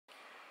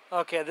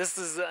Okay, this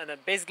is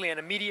basically an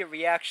immediate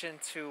reaction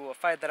to a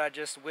fight that I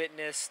just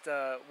witnessed.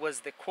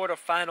 Was the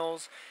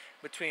quarterfinals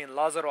between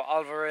Lazaro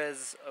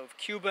Alvarez of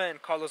Cuba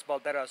and Carlos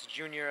Balderas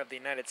Jr. of the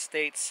United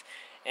States,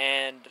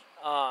 and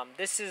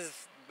this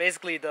is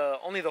basically the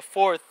only the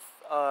fourth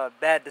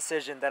bad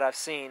decision that I've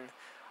seen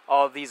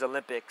all of these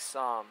Olympics.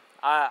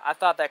 I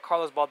thought that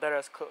Carlos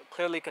Balderas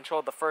clearly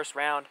controlled the first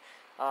round.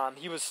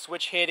 He was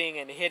switch hitting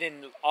and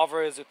hitting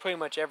Alvarez with pretty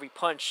much every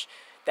punch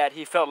that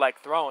he felt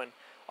like throwing.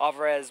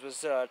 Alvarez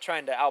was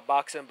trying to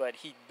outbox him, but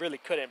he really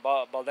couldn't.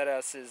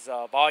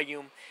 Balderas'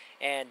 volume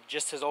and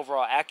just his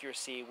overall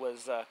accuracy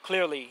was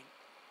clearly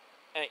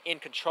in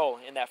control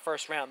in that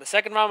first round. The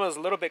second round was a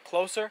little bit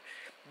closer,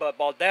 but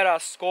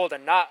Balderas scored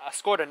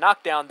a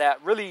knockdown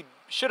that really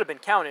should have been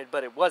counted,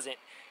 but it wasn't.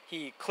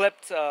 He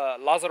clipped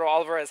Lazaro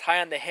Alvarez high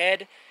on the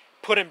head,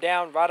 put him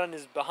down right on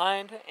his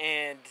behind,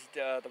 and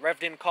the ref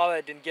didn't call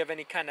it, didn't give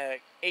any kind of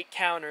 8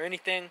 count or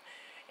anything.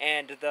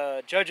 And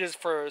the judges,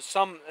 for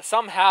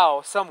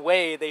somehow, some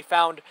way, they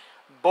found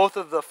both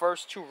of the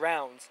first 2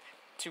 rounds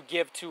to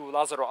give to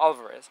Lazaro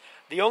Alvarez.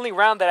 The only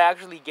round that I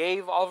actually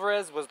gave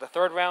Alvarez was the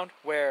third round,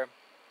 where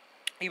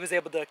he was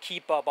able to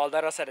keep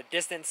Balderas at a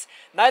distance.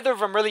 Neither of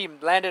them really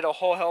landed a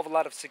whole hell of a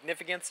lot of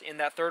significance in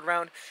that third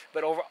round,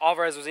 but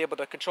Alvarez was able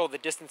to control the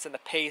distance and the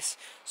pace,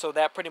 so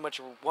that pretty much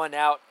won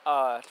out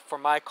for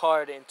my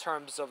card in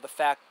terms of the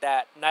fact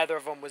that neither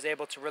of them was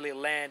able to really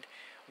land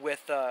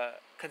with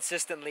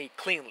consistently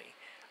cleanly.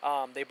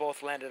 They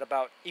both landed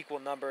about equal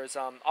numbers.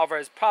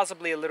 Alvarez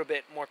possibly a little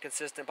bit more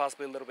consistent,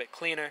 possibly a little bit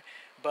cleaner,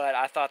 but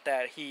I thought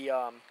that he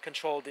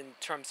controlled in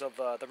terms of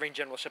the ring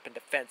generalship and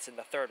defense in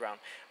the third round.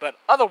 But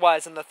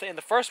otherwise, in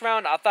the first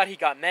round, I thought he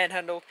got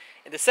manhandled.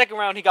 In the second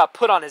round, he got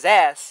put on his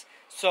ass.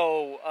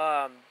 So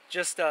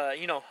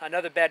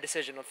another bad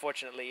decision,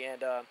 unfortunately,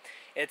 and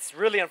it's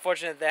really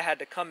unfortunate that had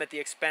to come at the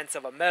expense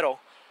of a medal.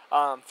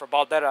 For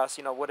Balderas,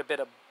 would have been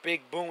a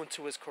big boon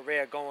to his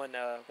career going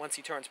once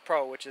he turns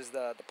pro, which is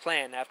the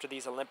plan after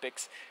these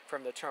Olympics for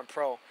him to turn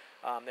pro.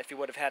 If he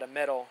would have had a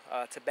medal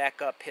to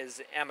back up his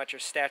amateur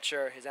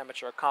stature, his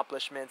amateur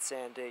accomplishments,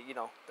 and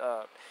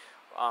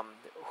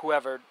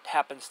whoever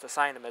happens to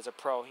sign him as a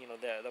pro,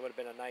 that would have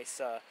been a nice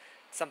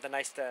something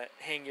nice to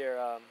hang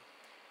your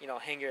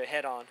hang your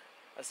head on,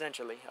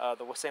 essentially.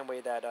 The same way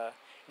that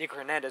Nico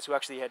Hernandez, who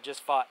actually had just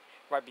fought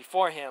right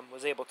before him,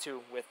 was able to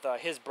with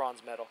his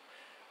bronze medal.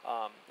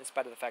 In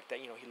spite of the fact that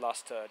he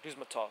lost to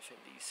Duzmatov in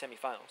the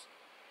semifinals.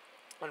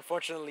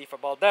 Unfortunately for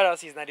Balderas,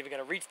 he's not even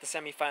going to reach the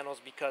semifinals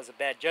because of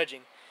bad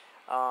judging.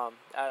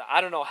 I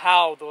don't know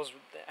how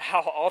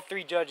all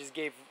 3 judges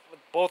gave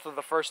both of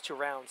the first 2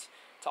 rounds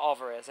to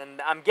Alvarez,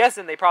 and I'm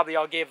guessing they probably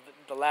all gave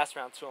the last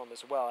round to him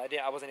as well.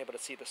 I wasn't able to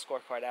see the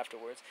scorecard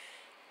afterwards,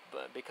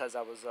 but because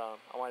I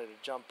wanted to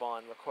jump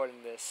on recording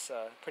this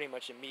pretty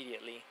much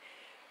immediately.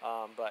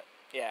 But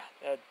yeah,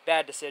 a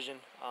bad decision.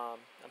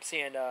 I'm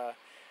seeing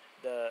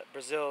the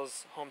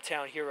Brazil's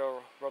hometown hero,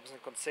 Robson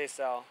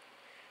Conceição,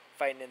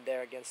 fighting in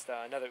there against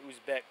another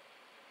Uzbek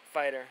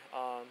fighter.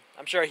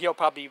 I'm sure he'll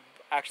probably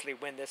actually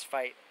win this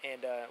fight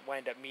and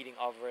wind up meeting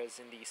Alvarez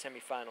in the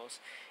semifinals.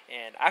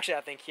 And actually,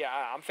 I think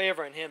I'm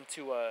favoring him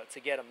to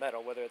get a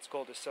medal, whether it's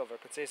gold or silver.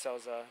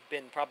 Conceição's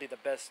been probably the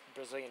best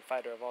Brazilian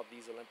fighter of all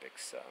these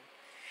Olympics.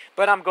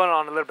 But I'm going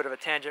on a little bit of a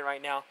tangent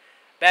right now.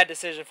 Bad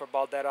decision for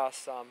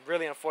Balderas.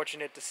 Really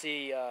unfortunate to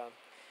see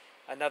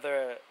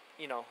another.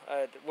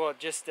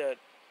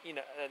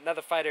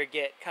 Another fighter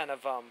get kind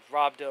of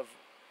robbed of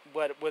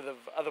what would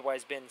have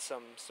otherwise been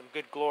some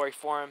good glory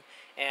for him,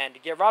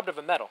 and get robbed of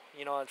a medal.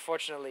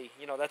 Unfortunately,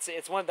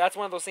 that's one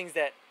of those things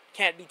that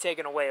can't be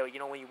taken away.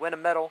 When you win a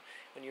medal,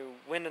 when you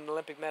win an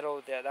Olympic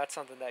medal, that's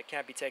something that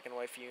can't be taken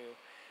away from you.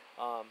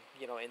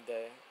 In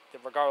the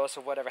regardless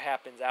of whatever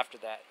happens after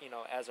that,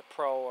 as a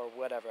pro or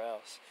whatever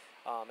else.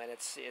 And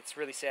it's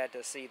really sad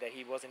to see that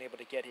he wasn't able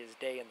to get his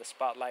day in the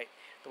spotlight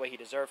the way he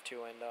deserved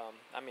to.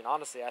 And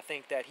honestly, I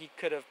think that he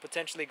could have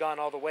potentially gone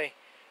all the way.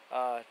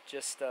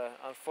 Just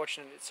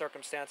unfortunate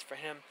circumstance for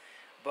him.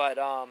 But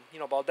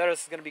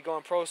Balderas is going to be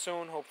going pro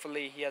soon.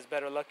 Hopefully, he has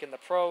better luck in the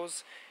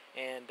pros,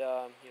 and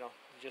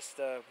just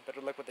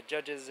better luck with the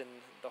judges and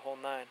the whole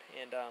nine.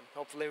 And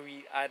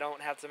hopefully, I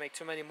don't have to make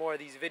too many more of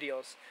these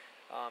videos,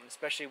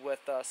 especially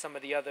with some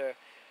of the other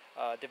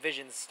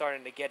divisions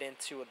starting to get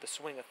into the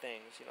swing of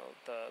things.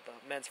 The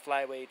men's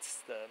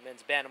flyweights, the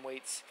men's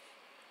bantamweights,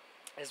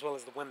 as well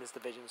as the women's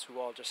divisions, who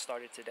all just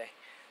started today.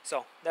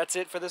 So that's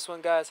it for this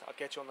one, guys. I'll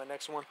catch you on the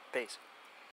next one. Peace.